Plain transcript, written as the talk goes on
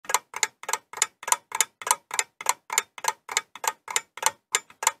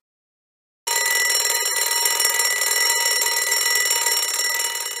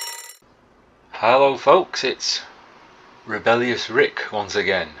Hello folks, it's Rebellious Rick once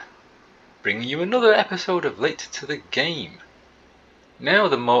again, bringing you another episode of Late to the Game. Now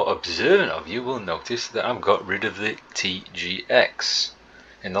the more observant of you will notice that I've got rid of the TGX.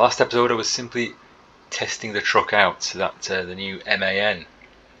 In the last episode I was simply testing the truck out, the new MAN.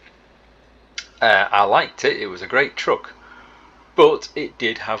 I liked it, it was a great truck, but it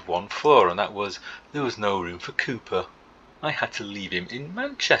did have one flaw, and that was there was no room for Cooper. I had to leave him in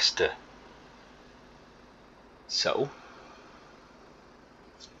Manchester. So,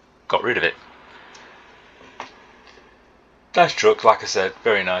 got rid of it. Nice truck, like I said,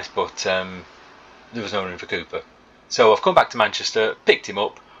 very nice, but there was no room for Cooper. So I've come back to Manchester, picked him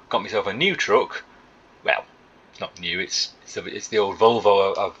up, got myself a new truck. Well, it's not new, it's the old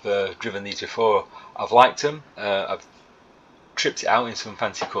Volvo. I've driven these before. I've liked them. I've tripped it out in some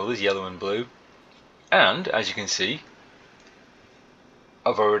fancy colours, yellow and blue. And, as you can see,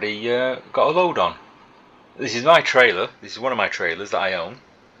 I've already got a load on. This is my trailer. This is one of my trailers that I own.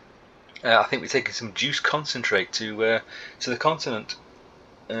 I think we're taking some juice concentrate to the continent,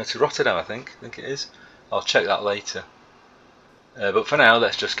 to Rotterdam. I think it is. I'll check that later. But for now,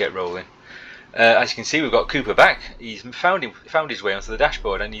 let's just get rolling. As you can see, we've got Cooper back. He's found his way onto the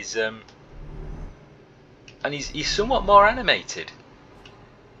dashboard, and he's somewhat more animated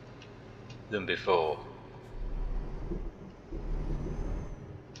than before.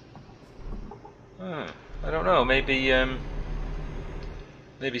 I don't know. Maybe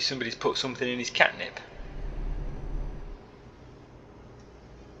somebody's put something in his catnip.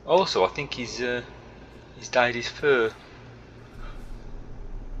 Also, I think he's dyed his fur.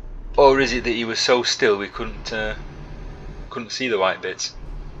 Or is it that he was so still we couldn't see the white bits?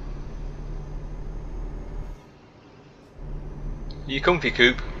 Are you comfy,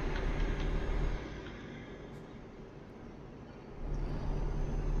 Coop?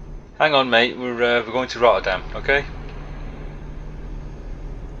 Hang on, mate. We're going to Rotterdam, okay?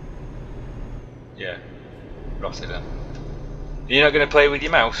 Yeah, Rotterdam. You're not going to play with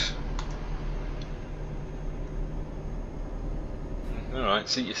your mouse? Alright,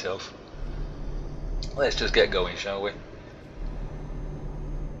 suit yourself. Let's just get going, shall we?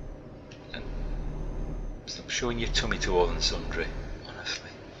 And stop showing your tummy to all and sundry,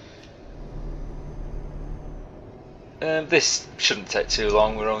 honestly. This shouldn't take too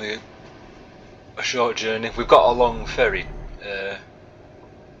long, we're only a short journey. We've got a long ferry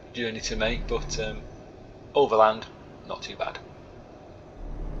journey to make, but overland, not too bad.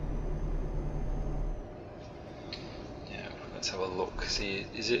 Yeah, let's have a look. See,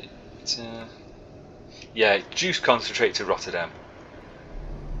 is it? Yeah, juice concentrate to Rotterdam.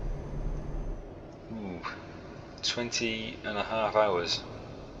 Ooh, 20.5 hours.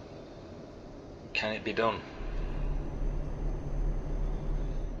 Can it be done?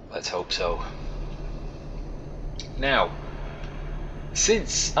 Let's hope so. Now,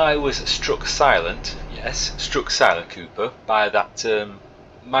 since I was struck silent, yes, struck silent, Cooper, by that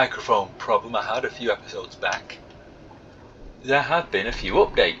microphone problem I had a few episodes back, there have been a few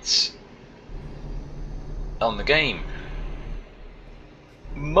updates on the game.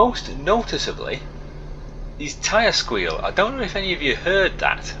 Most noticeably, these tyre squeal. I don't know if any of you heard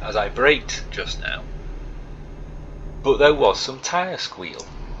that as I braked just now, but there was some tyre squeal.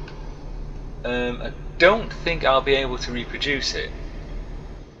 I don't think I'll be able to reproduce it,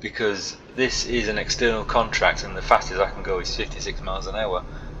 because this is an external contract and the fastest I can go is 56 miles an hour.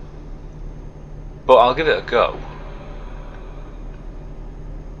 But I'll give it a go.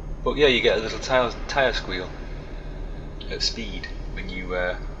 But yeah, you get a little tyre squeal at speed when you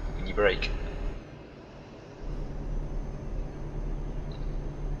brake.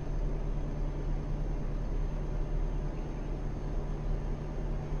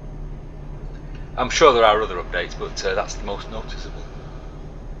 I'm sure there are other updates, but that's the most noticeable.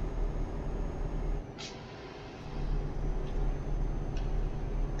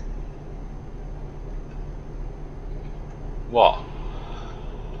 What?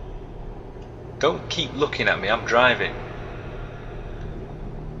 Don't keep looking at me, I'm driving.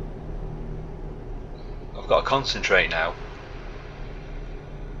 I've got to concentrate now.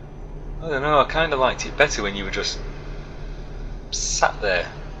 I don't know, I kind of liked it better when you were just sat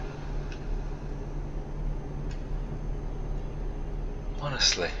there.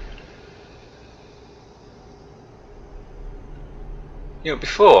 Honestly. You know,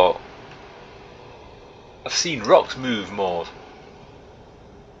 before, I've seen rocks move more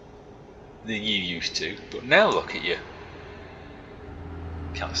than you used to, but now look at you.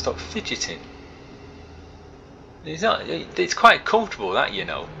 Can't stop fidgeting. It's quite comfortable, that, you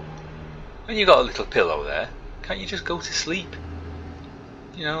know. When you got a little pillow there, can't you just go to sleep?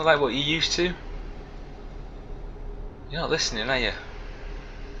 You know, like what you used to? You're not listening, are you?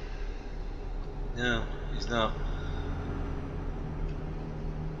 No, he's not.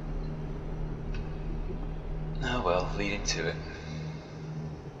 Oh well, leading to it.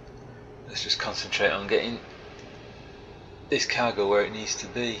 Let's just concentrate on getting this cargo where it needs to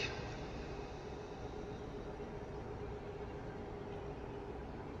be.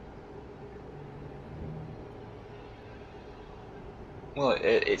 Well,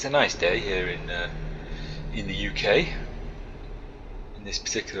 it's a nice day here in the UK in this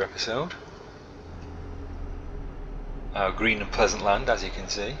particular episode. Our green and pleasant land, as you can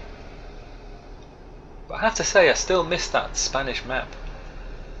see. But I have to say, I still miss that Spanish map,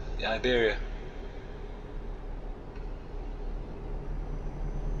 the Iberia.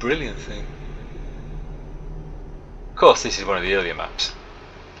 Brilliant thing. Of course, this is one of the earlier maps,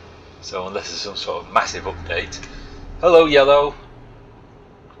 so unless there's some sort of massive update. Hello, yellow.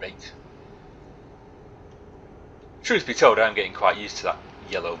 Great. Truth be told, I'm getting quite used to that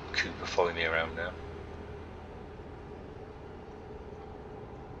yellow Cooper following me around now.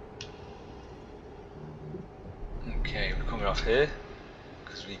 Okay, we're coming off here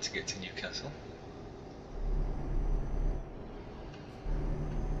because we need to get to Newcastle.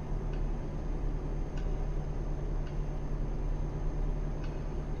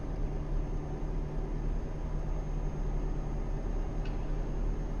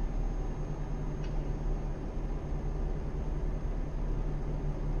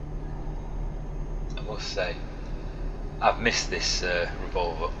 I must say, I've missed this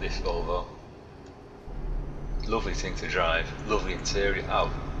Volvo. Lovely thing to drive, lovely interior.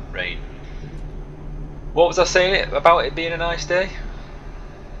 Oh, rain. What was I saying about it being a nice day?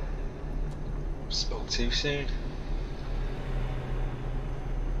 Spoke too soon.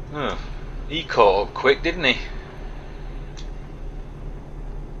 Oh, he caught up quick, didn't he?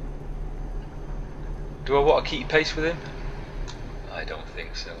 Do I want to keep pace with him? I don't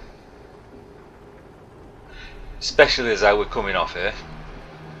think so. Especially as I were coming off here.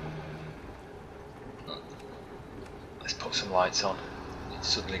 Let's put some lights on. It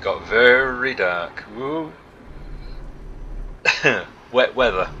suddenly got very dark. Woo. Wet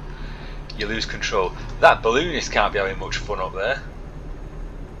weather. You lose control. That balloonist can't be having much fun up there.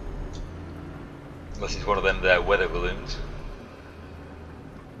 Unless it's one of them there weather balloons.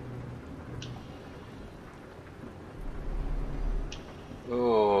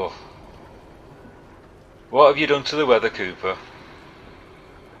 Oh. What have you done to the weather, Cooper?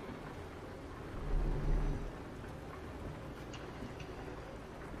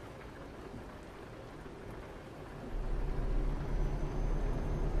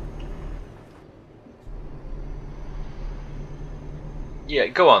 Yeah,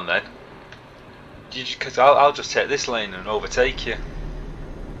 go on then. Because I'll just take this lane and overtake you.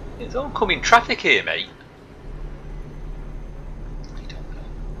 It's oncoming traffic here, mate. I don't know.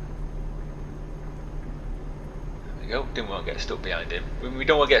 There we go. Didn't want to get stuck behind him. We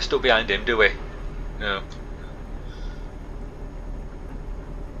don't want to get stuck behind him, do we? No.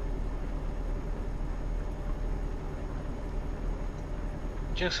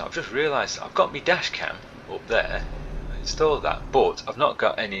 Just, I've just realised I've got my dash cam up there. I installed that, but I've not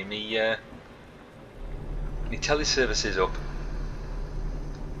got any of my teleservices up.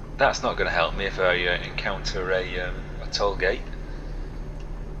 That's not going to help me if I encounter a toll gate.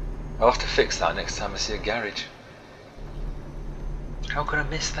 I'll have to fix that next time I see a garage. How could I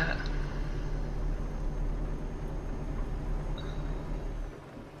miss that?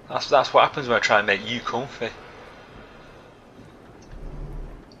 That's what happens when I try and make you comfy.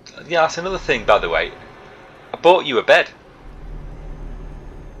 Yeah, that's another thing, by the way. I bought you a bed.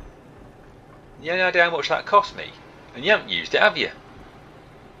 You have any idea how much that cost me? And you haven't used it, have you?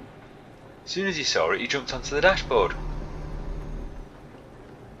 As soon as you saw it, you jumped onto the dashboard.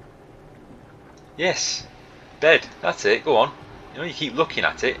 Yes, bed, that's it, go on. You know, you keep looking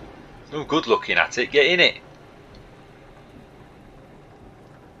at it. It's no good looking at it, get in it.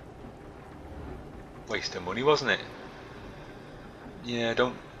 Waste of money, wasn't it? Yeah,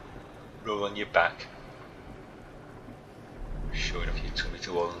 don't roll on your back. Showing off your tummy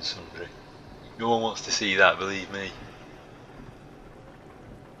to all and sundry. No one wants to see that, believe me.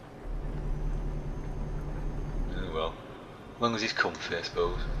 Oh well, as long as he's comfy, I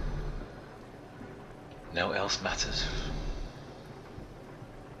suppose. No else matters.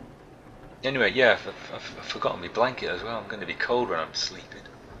 Anyway, yeah, I've forgotten my blanket as well. I'm going to be cold when I'm sleeping.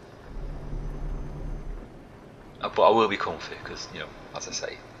 But I will be comfy because, you know, as I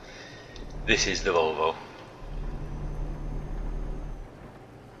say, this is the Volvo.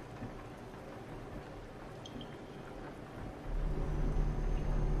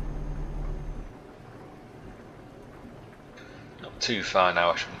 too far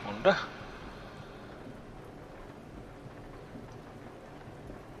now, I shouldn't wonder.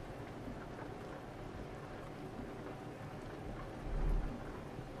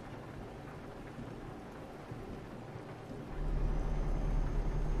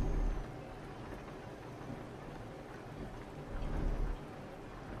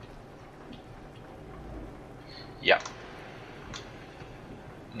 Yep.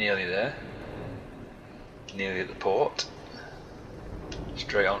 Nearly there. Nearly at the port.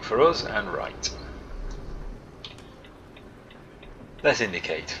 Straight on for us and right. Let's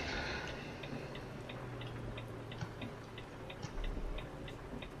indicate.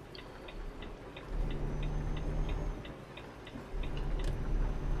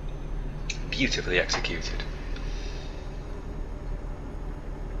 Beautifully executed.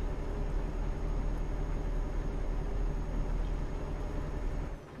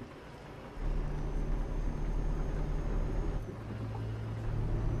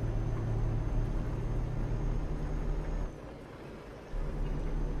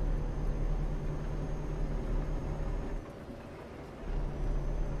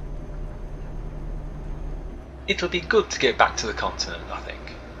 It'll be good to get back to the continent, I think.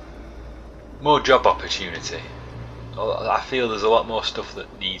 More job opportunity. I feel there's a lot more stuff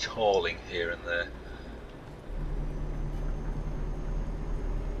that needs hauling here and there.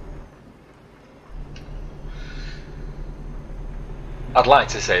 I'd like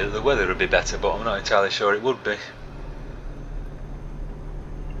to say that the weather would be better, but I'm not entirely sure it would be.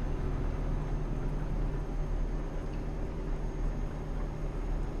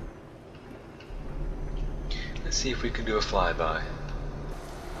 Let's see if we can do a flyby.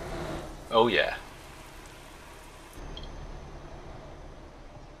 Oh yeah.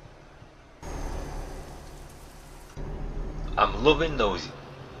 I'm loving those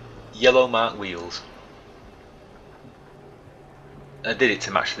yellow marked wheels. I did it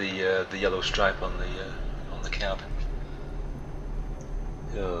to match the yellow stripe on the cab.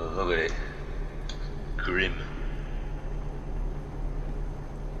 Oh, look at it, grim.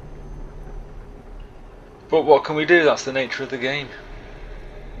 But what can we do? That's the nature of the game.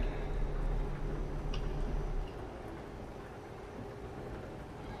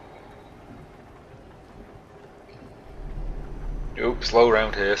 Oop, slow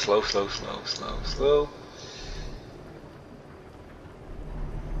round here. Slow, slow, slow, slow, slow.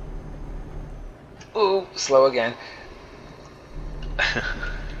 Oh, slow again.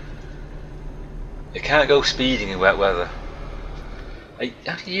 You can't go speeding in wet weather.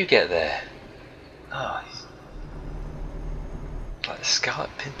 How did you get there? Oh, it's like the Scarlet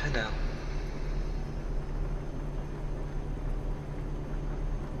Pimpernel.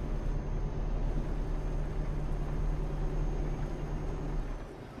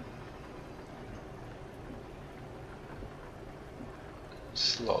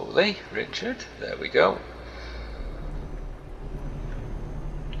 Slowly, Richard. There we go.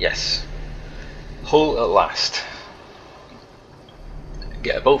 Yes. Hull at last.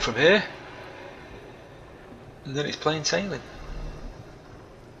 Get a boat from here, and then it's plain sailing.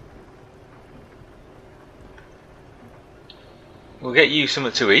 We'll get you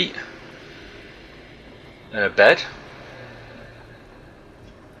something to eat and a bed.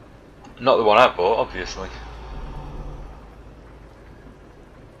 Not the one I bought, obviously.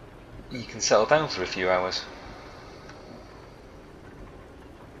 You can settle down for a few hours.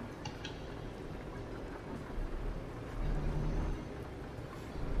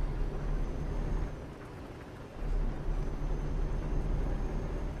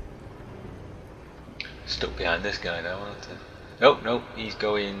 Stuck behind this guy now, aren't I? Nope, nope, he's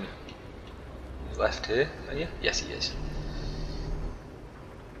going left here, are you? Yes, he is.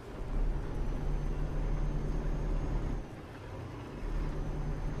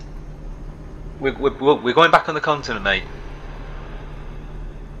 We're going back on the continent, mate.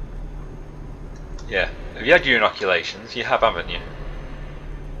 Yeah. Have you had your inoculations? You have, haven't you?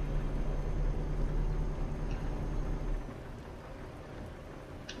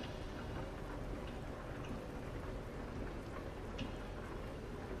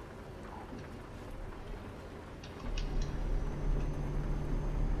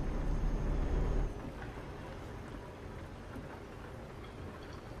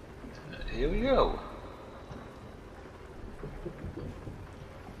 Here we go.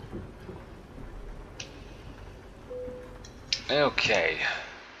 Okay.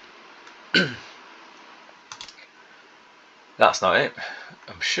 That's not it.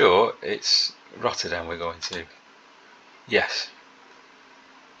 I'm sure it's Rotterdam we're going to. Yes.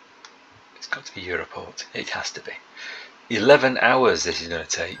 It's got to be Europort. It has to be. 11 hours this is going to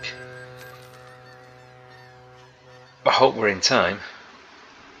take. I hope we're in time.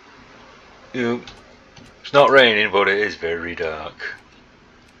 It's not raining, but it is very dark.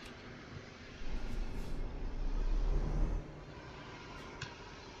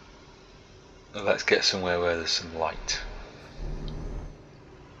 Let's get somewhere where there's some light.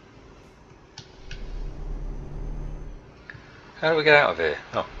 How do we get out of here?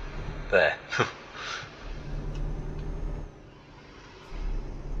 Oh, there.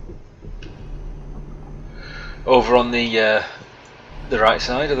 Over on the right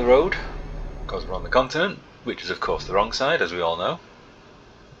side of the road, because we're on the continent, which is of course the wrong side, as we all know.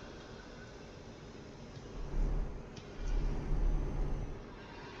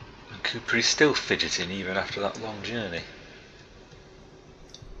 And Cooper is still fidgeting even after that long journey.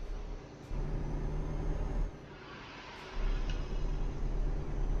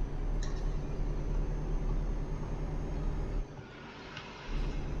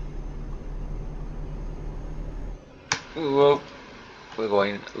 Well, we're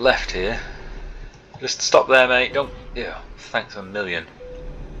going left here. Just stop there, mate. Don't. Yeah, thanks a million.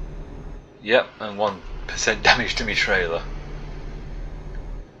 Yep, and 1% damage to my trailer.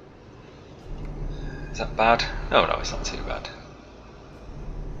 Is that bad? Oh no, it's not too bad.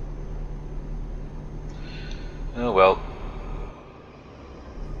 Oh well.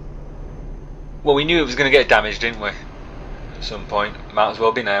 Well, we knew it was going to get damaged, didn't we? At some point. Might as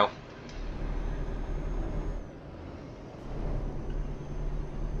well be now.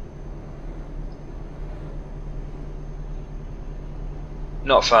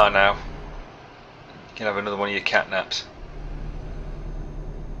 Not far now. You can have another one of your cat naps.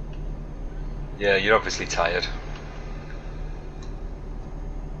 Yeah, you're obviously tired.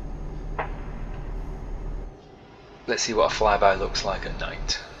 Let's see what a flyby looks like at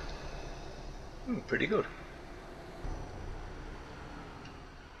night. Pretty good.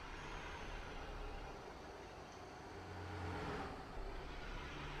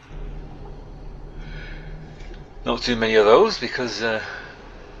 Not too many of those because I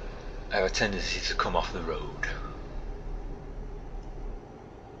have a tendency to come off the road.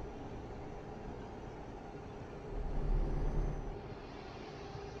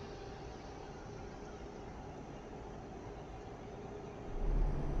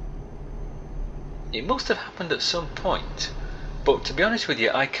 It must have happened at some point, but to be honest with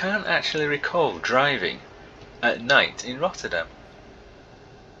you, I can't actually recall driving at night in Rotterdam.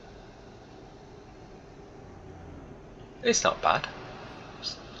 It's not bad.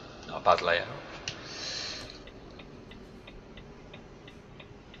 It's not a bad layout.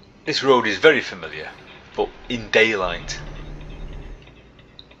 This road is very familiar, but in daylight.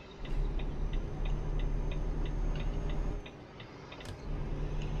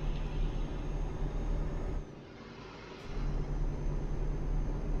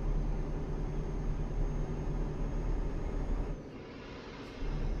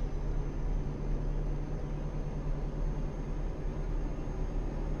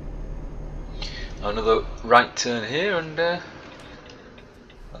 Another right turn here, and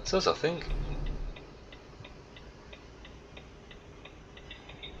that's us, I think.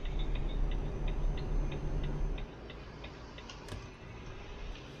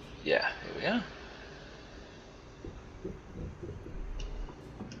 Yeah, here we are.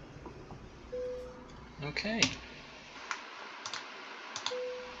 Okay.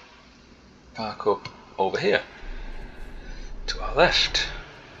 Park up over here to our left.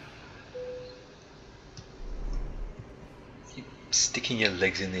 Keep sticking your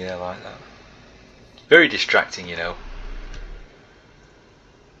legs in the air like that. Very distracting, you know.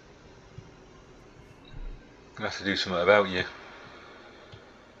 I have to do something about you.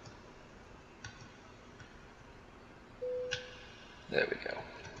 There we go.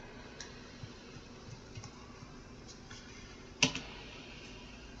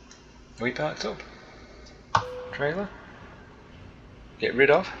 Are we parked up? Trailer? Get rid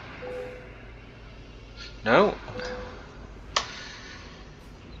of? No?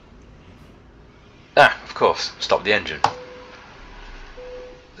 Ah, of course. Stop the engine.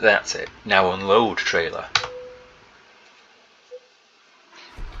 That's it. Now unload trailer.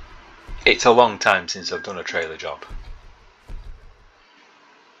 It's a long time since I've done a trailer job.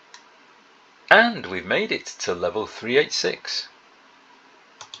 And we've made it to level 386.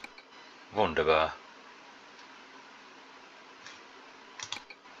 Wunderbar.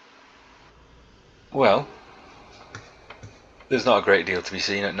 Well, there's not a great deal to be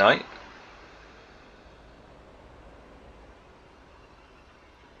seen at night.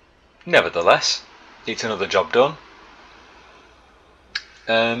 Nevertheless, it's another job done.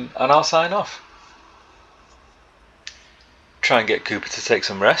 And I'll sign off. Try and get Cooper to take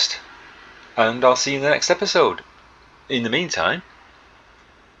some rest. And I'll see you in the next episode. in the meantime,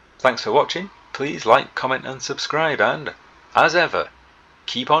 thanks for watching. Please like, comment and subscribe, and as ever,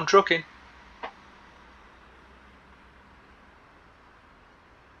 keep on trucking.